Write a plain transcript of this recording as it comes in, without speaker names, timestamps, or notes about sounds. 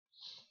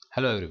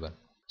Hello everyone.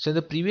 So in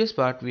the previous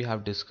part we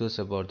have discussed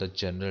about the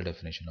general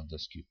definition of the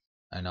skew,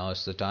 and now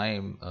it's the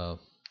time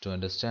to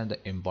understand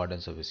the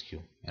importance of a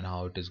skew and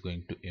how it is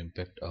going to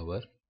impact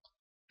our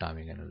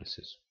timing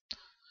analysis.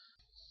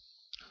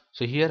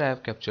 So here I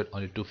have captured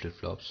only two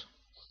flip-flops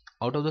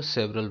out of the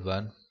several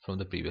one from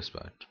the previous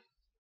part.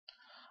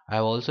 I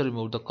have also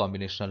removed the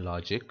combinational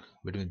logic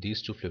between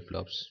these two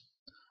flip-flops,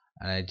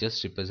 and I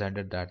just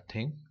represented that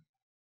thing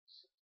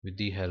with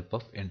the help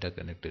of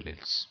interconnect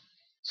delays.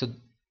 So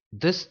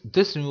this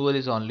removal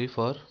is only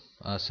for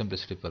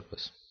simplicity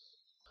purpose.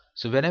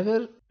 So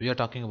whenever we are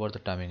talking about the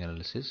timing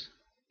analysis,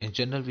 in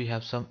general we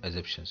have some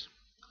assumptions,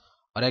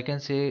 or I can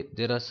say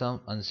there are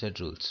some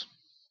unsaid rules.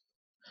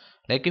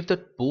 Like if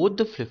both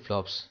the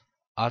flip-flops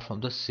are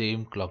from the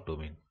same clock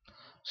domain.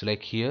 So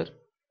like here,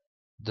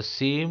 the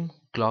same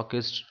clock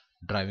is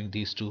driving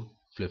these two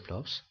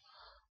flip-flops.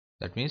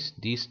 That means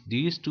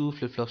these two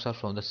flip-flops are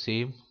from the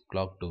same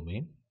clock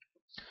domain,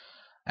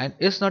 and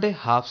it's not a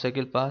half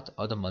cycle path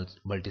or the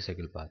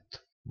multi-cycle path.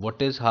 What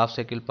is half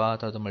cycle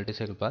path or the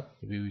multi-cycle path?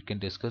 Maybe we can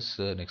discuss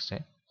next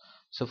time.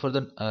 So for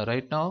the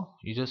right now,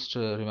 you just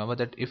remember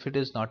that if it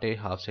is not a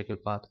half cycle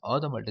path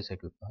or the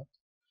multi-cycle path,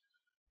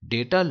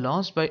 data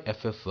launched by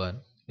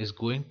FF1 is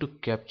going to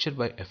capture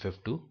by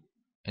FF2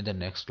 in the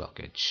next clock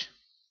edge.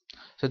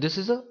 So this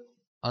is a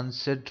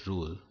unsaid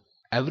rule.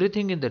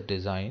 Everything in the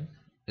design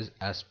is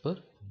as per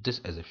this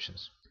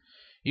assumptions.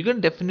 You can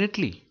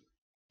definitely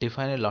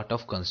define a lot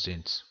of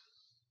constraints,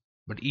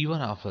 but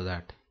even after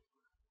that,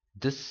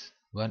 this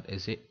one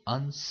is a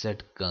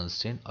unsaid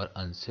constraint or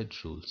unsaid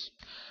rules.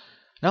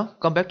 Now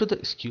come back to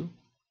the skew.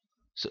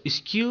 So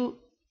skew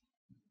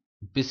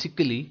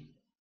basically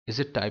is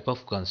a type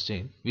of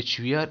constraint which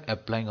we are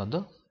applying on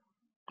the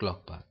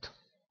clock path,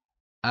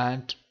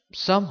 and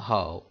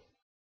somehow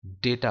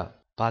data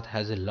path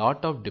has a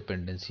lot of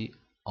dependency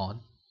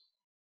on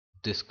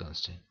this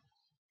constraint.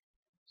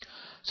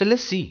 So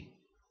let's see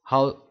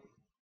how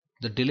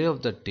the delay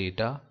of the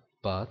data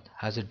path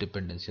has a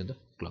dependency on the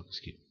clock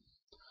skew.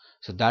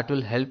 So that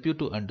will help you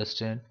to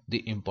understand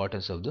the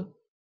importance of the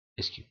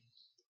skew.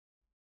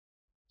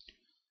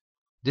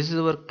 This is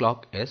our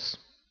clock S,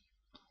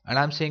 and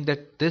I'm saying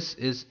that this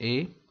is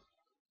a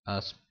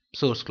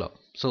source clock.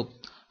 So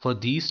for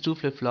these two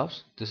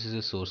flip-flops, this is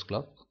a source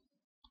clock.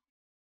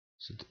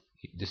 So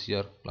this is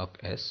your clock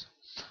S.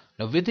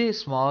 Now with a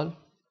small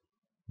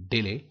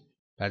delay,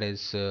 that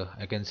is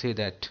I can say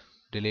that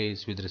delay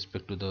is with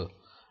respect to the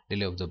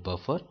delay of the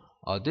buffer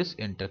or this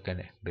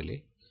interconnect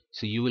delay.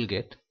 So you will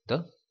get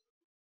the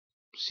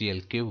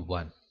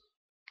CLK1.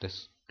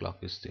 This clock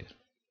is there.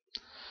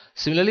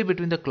 Similarly,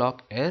 between the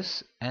clock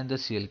S and the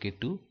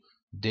CLK2,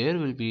 there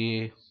will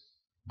be a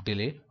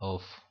delay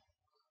of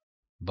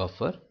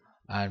buffer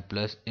and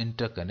plus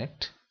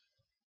interconnect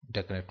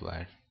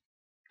wire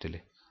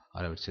delay,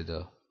 or I would say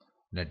the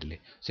net delay.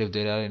 So if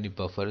there are any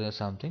buffer or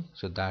something,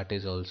 so that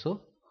is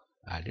also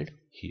added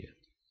here.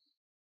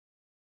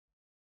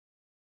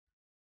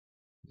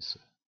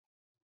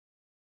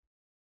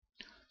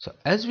 So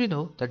as we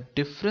know, the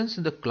difference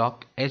in the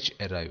clock edge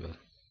arrival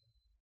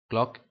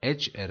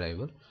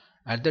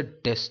at the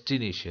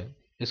destination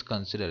is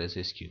considered as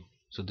a skew.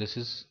 So this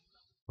is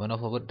one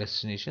of our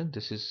destination,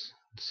 this is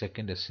the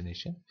second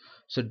destination.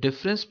 So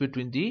difference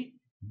between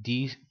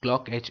these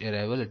clock edge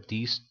arrival at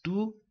these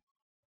two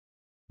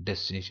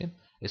destination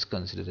is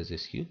considered as a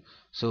skew.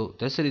 So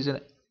that's the reason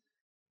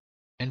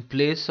in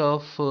place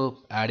of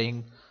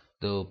adding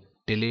the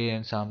delay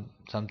and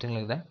something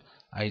like that,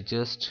 I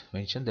just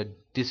mentioned that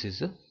this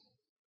is a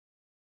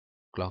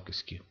clock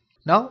skew.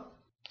 Now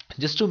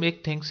just to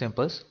make things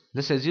simple,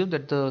 let's assume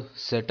that the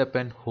setup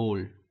and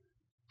hold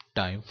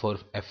time for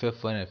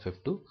FF1 and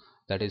FF2,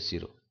 that is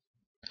 0.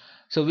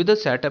 So with the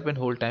setup and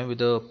hold time, with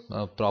the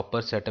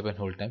proper setup and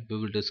hold time, we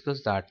will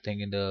discuss that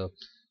thing in the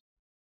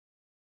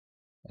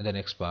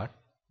next part.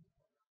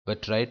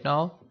 But right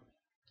now,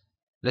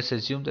 let's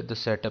assume that the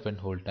setup and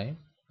hold time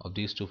of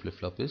these two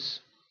flip-flop is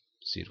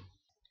 0.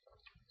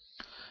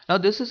 Now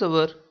this is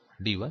our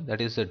D1, that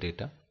is the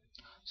data.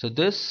 So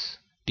this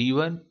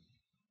D1,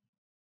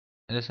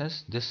 in a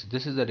sense,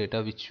 this is the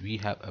data which we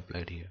have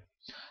applied here.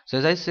 So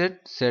as I said,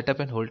 setup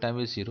and hold time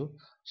is 0.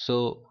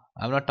 So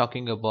I'm not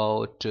talking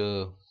about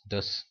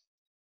that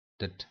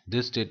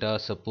this data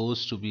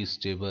supposed to be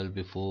stable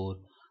before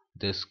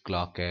this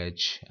clock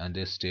edge, and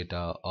this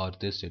data or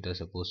this data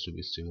supposed to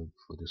be stable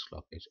before this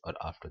clock edge or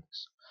after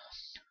this.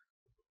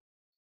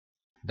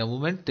 The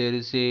moment there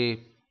is a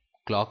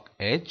clock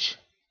edge,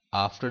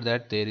 after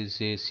that there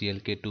is a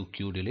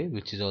CLK2Q delay,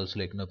 which is also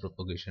like a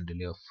propagation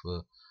delay of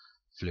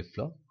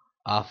flip-flop.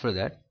 After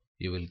that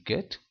you will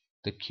get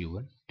the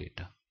Q1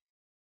 data.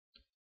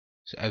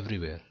 So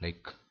everywhere,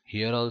 like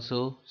here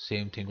also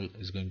same thing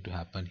is going to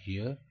happen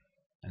here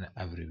and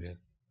everywhere.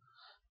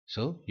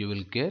 So you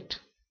will get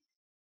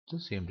the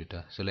same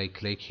data. So like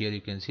here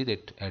you can see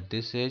that at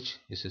this edge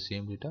is the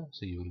same data,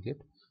 so you will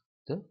get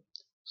the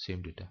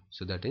same data.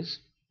 So that is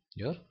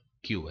your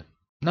Q1.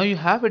 Now you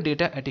have a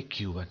data at a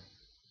Q1.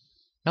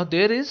 Now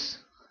there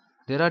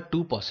are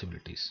two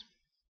possibilities.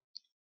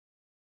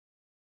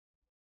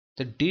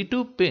 The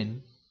D2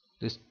 pin,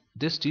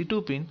 this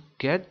D2 pin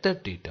get the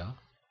data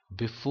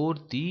before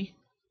the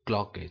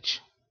clock edge.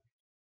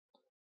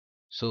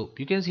 So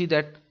you can see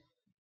that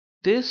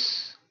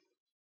this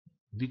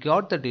we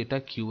got the data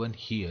Q1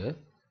 here,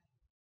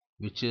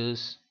 which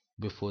is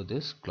before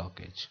this clock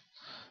edge.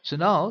 So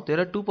now there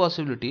are two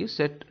possibilities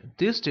that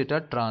this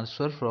data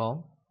transfer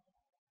from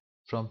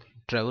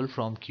travel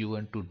from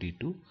Q1 to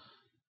D2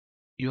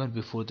 even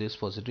before this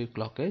positive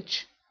clock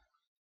edge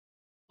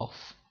of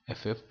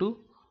FF2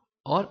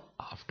 or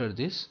after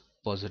this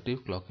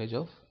positive clock edge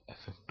of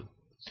FF2.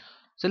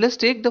 So let's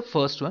take the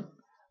first one.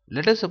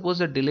 Let us suppose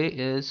the delay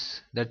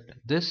is that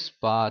this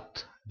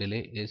path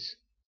delay is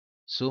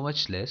so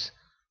much less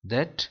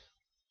that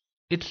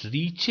it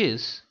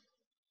reaches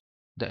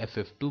the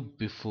FF2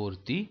 before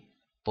the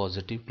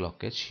positive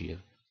clock edge here.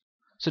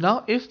 So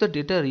now if the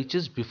data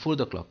reaches before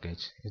the clock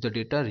edge,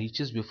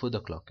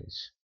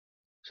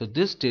 so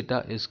this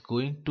data is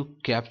going to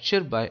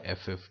capture by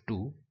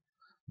FF2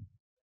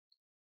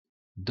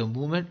 the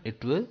moment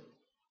it will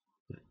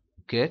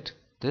get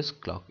this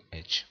clock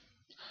edge.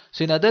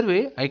 So in other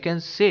way, I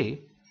can say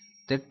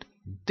that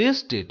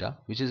this data,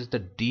 which is the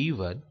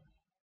D1,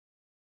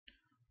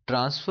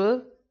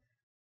 transfer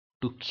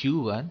to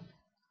Q1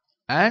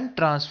 and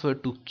transfer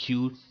to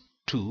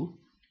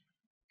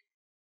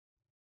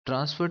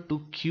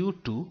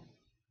Q2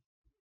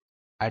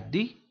 at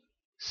the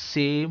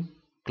same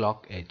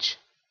clock edge.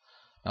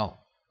 Now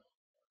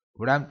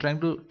what I'm trying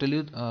to tell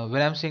you,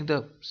 when I'm saying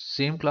the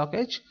same clock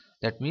edge,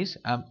 that means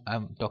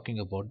I'm talking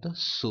about the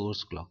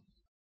source clock.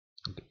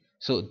 Okay,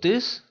 so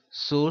this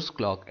source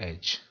clock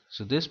edge,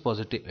 so this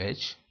positive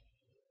edge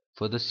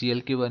for the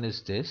CLK1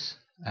 is this,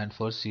 and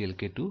for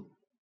CLK2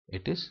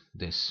 it is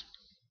this.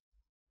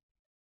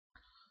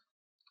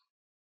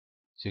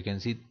 So you can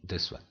see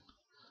this one.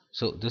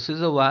 So this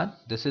is a 1,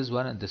 this is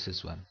 1, and this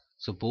is 1.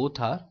 So both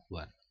are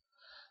 1.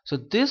 So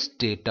this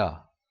data,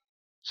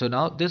 so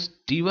now this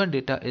D1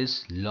 data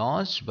is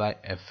launched by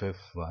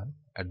FF1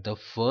 at the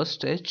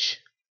first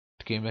edge.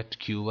 It came at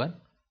Q1,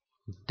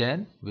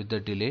 then with the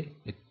delay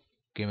it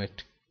came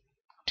at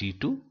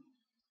D2.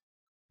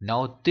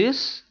 Now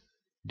this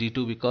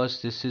D2,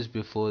 because this is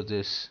before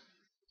this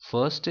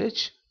first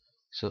edge,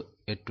 so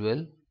it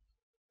will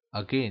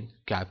again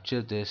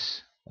capture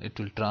this, it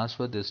will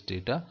transfer this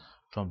data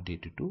from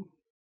D2 to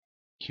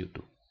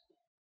Q2.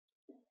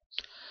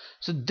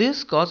 So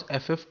this caused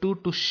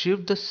FF2 to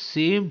shift the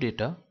same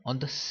data on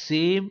the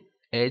same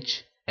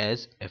edge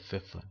as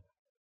FF1,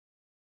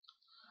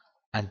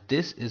 and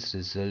this is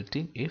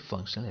resulting a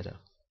functional error.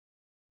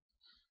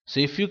 So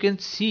if you can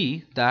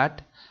see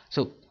that,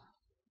 so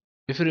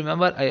if you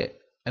remember,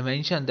 I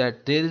mentioned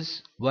that there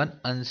is one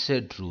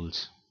unsaid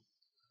rules,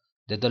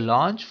 that the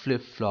launch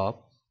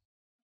flip-flop,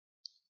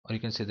 or you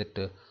can say that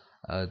the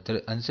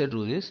unsaid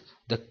rule is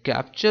the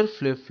capture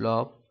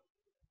flip-flop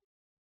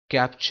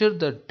capture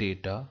the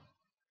data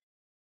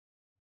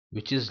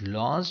which is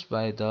launched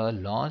by the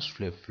launch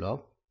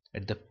flip-flop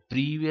at the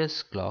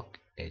previous clock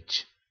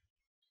edge.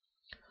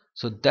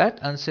 So that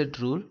unsaid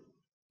rule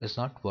is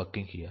not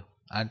working here,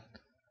 and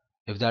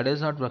if that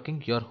is not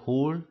working, your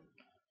whole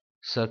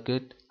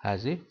circuit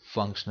has a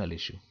functional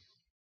issue.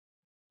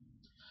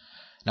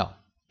 Now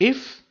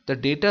if the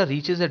data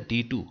reaches a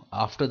D2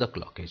 after the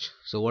clock edge,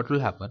 so what will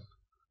happen?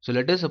 So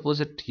let us suppose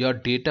that your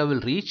data will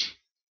reach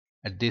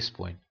at this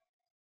point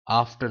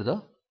after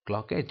the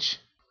clock edge.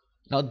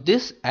 Now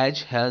this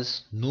edge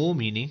has no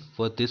meaning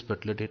for this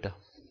particular data.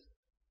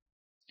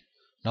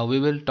 Now we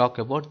will talk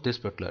about this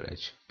particular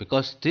edge,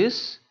 because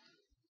this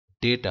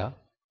data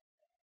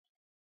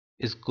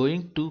is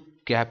going to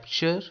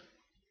capture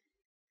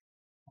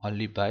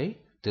only by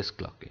this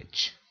clock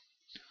edge.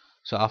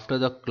 So after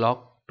the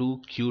clock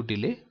to Q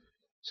delay,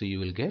 so you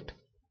will get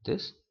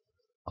this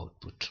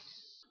output.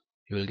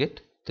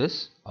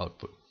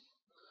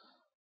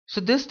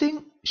 So this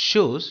thing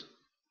shows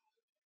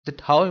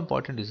that how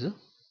important is the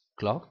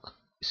clock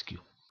skew.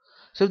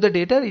 So if the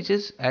data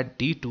reaches at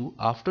D2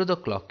 after the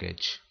clock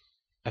edge,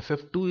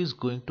 FF2 is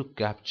going to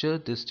capture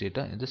this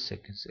data in the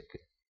second.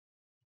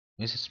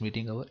 Means it's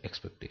meeting our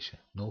expectation,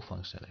 no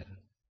functional error.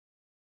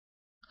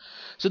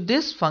 So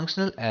this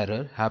functional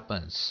error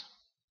happens.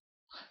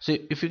 So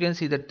if you can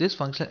see that this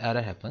functional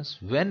error happens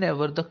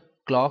whenever the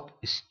clock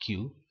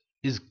skew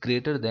is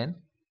greater than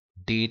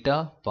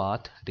data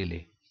path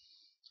delay.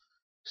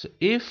 So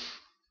if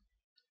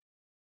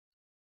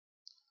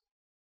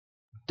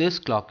this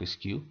clock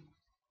skew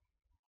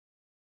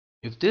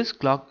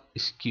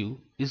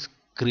is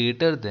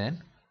greater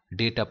than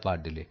data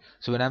path delay.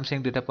 So when I'm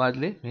saying data path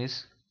delay,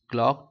 means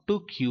clock to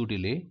Q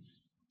delay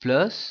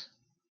plus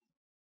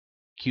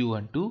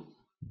Q1 to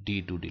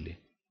D2 delay.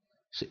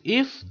 So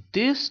if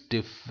this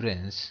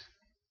difference,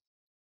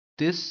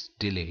 this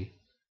delay,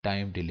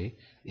 time delay,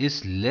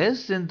 is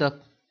less than the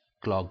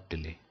clock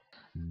delay,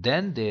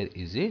 then there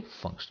is a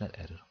functional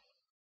error.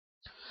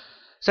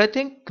 So I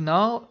think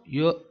now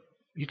you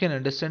can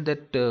understand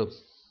that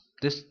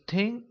this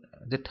thing,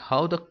 that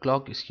how the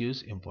clock skew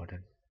is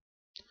important.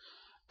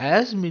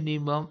 As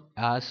minimum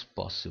as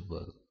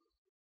possible,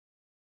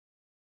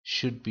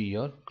 should be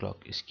your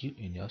clock skew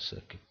in your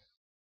circuit.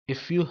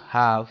 If you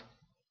have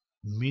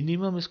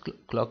minimum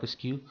clock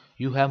skew,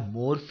 you have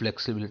more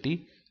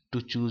flexibility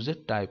to choose a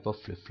type of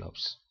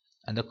flip-flops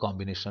and the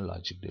combinational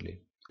logic delay.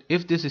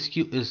 If this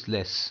skew is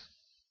less,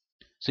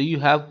 so you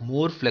have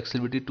more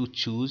flexibility to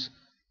choose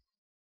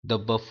the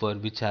buffer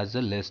which has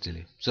a less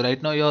delay. So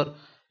right now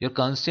your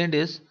constraint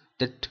is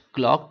that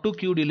clock to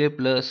queue delay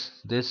plus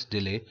this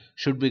delay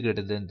should be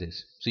greater than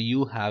this. So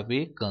you have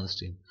a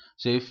constraint.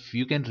 So if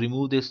you can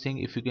remove this thing,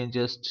 if you can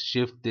just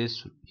shift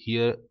this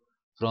here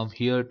from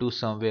here to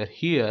somewhere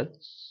here,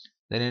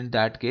 then in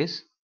that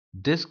case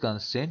this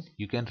constraint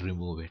you can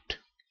remove it.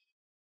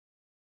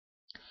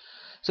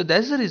 So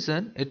that's the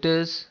reason it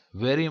is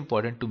very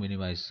important to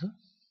minimize the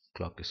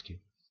clock skew.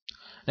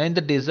 Now in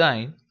the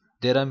design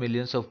there are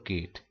millions of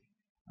gate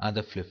and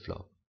the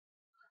flip-flop.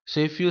 So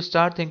if you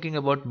start thinking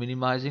about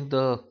minimizing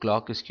the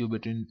clock skew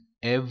between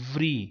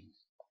every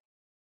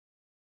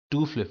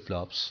two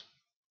flip-flops,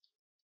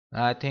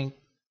 I think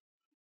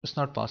it's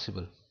not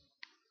possible.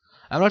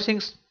 I'm not saying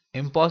it's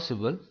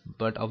impossible,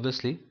 but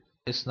obviously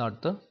it's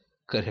not the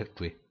correct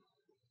way.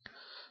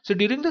 So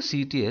during the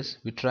CTS,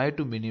 we try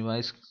to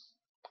minimize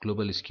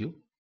global skew,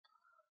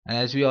 and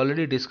as we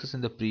already discussed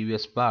in the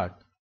previous part,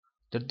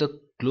 that the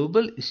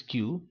global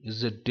skew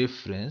is the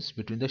difference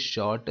between the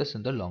shortest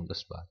and the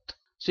longest path.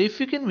 So if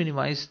you can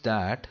minimize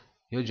that,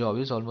 your job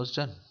is almost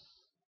done.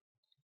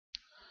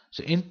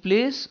 So in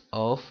place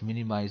of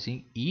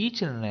minimizing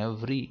each and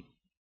every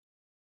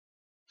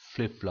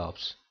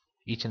flip-flops,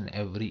 each and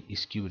every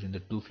skew between the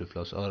two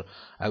flip-flops, or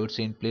I would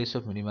say in place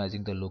of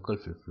minimizing the local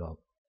flip-flop,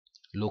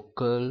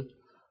 local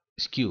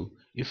skew,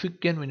 if you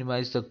can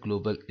minimize the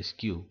global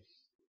skew,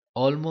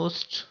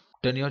 almost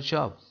done your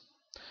job.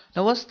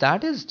 Now once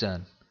that is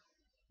done,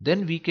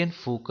 then we can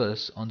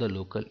focus on the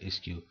local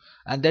skew,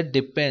 and that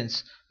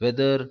depends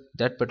whether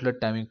that particular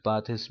timing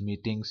path is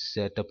meeting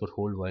setup or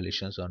hold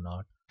violations or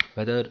not,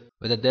 whether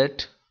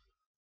that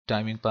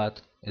timing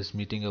path is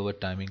meeting our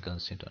timing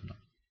constraint or not.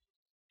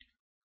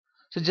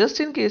 So just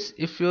in case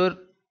if you're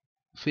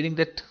feeling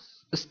that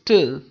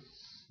still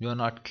you're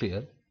not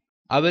clear,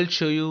 I will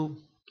show you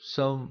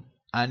some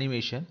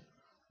animation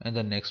in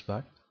the next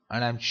part,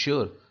 and I'm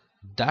sure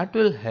that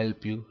will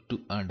help you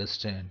to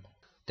understand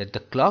that the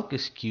clock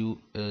skew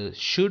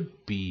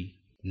should be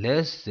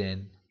less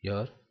than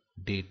your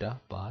data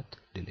path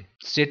delay.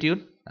 Stay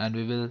tuned and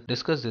we will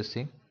discuss this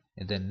thing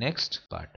in the next part.